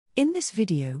In this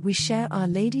video we share Our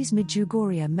Lady's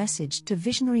Mejuhgoria message to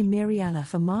Visionary Mirjana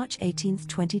for March 18,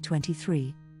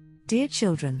 2023. Dear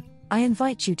children, I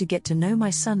invite you to get to know my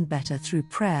son better through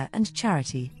prayer and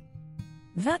charity.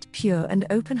 That pure and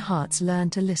open hearts learn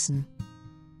to listen.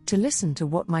 To listen to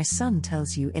what my son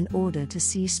tells you in order to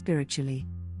see spiritually.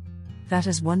 That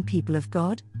as one people of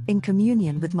God, in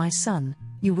communion with my son,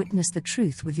 you witness the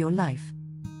truth with your life.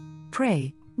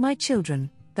 Pray, my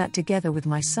children, that together with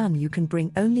my son you can bring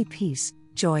only peace,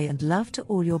 joy and love to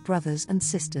all your brothers and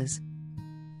sisters.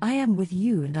 I am with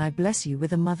you and I bless you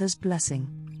with a mother's blessing.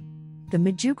 The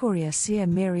Medjugorje seer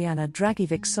Mirjana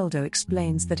Dragievic-Soldo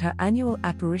explains that her annual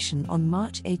apparition on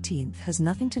March 18 has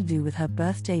nothing to do with her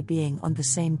birthday being on the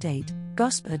same date.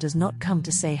 Gospa does not come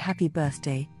to say happy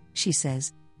birthday, she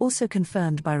says, also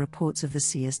confirmed by reports of the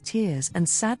seer's tears and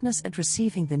sadness at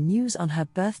receiving the news on her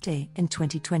birthday in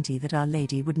 2020 that Our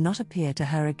Lady would not appear to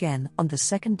her again on the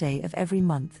second day of every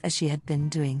month as she had been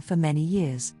doing for many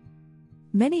years.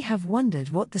 Many have wondered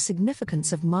what the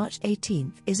significance of March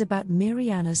 18 is about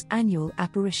Mirjana's annual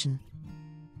apparition.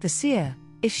 The seer,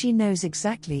 if she knows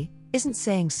exactly, isn't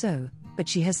saying so, but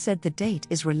she has said the date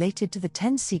is related to the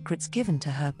 10 secrets given to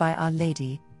her by Our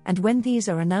Lady, and when these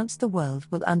are announced the world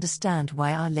will understand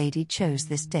why Our Lady chose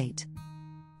this date.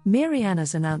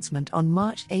 Mirjana's announcement on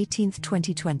March 18,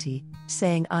 2020,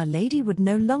 saying Our Lady would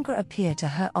no longer appear to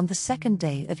her on the second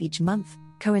day of each month,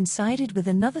 coincided with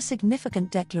another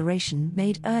significant declaration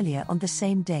made earlier on the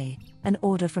same day, an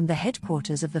order from the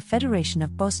headquarters of the Federation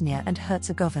of Bosnia and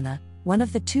Herzegovina, one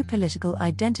of the two political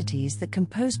identities that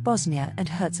compose Bosnia and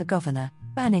Herzegovina,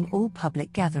 banning all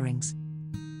public gatherings.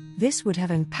 This would have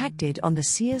impacted on the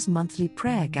seer's monthly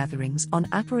prayer gatherings on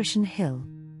Apparition Hill.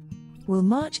 Will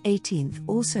March 18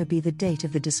 also be the date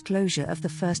of the disclosure of the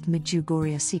first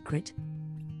Mejuhgoria secret?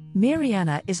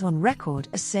 Mirjana is on record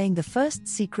as saying the first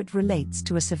secret relates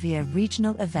to a severe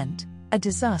regional event, a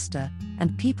disaster,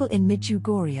 and people in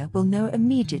Mejuhgoria will know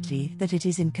immediately that it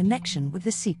is in connection with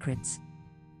the secrets.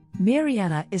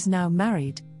 Mirjana is now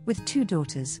married, with 2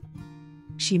 daughters.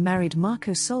 She married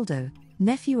Marko Soldo,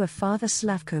 nephew of Father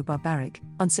Slavko Barbaric,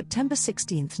 on September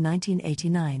 16,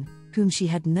 1989, whom she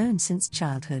had known since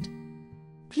childhood.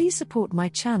 Please support my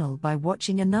channel by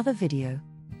watching another video.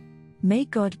 May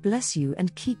God bless you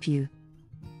and keep you.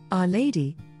 Our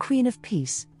Lady, Queen of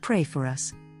Peace, pray for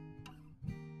us.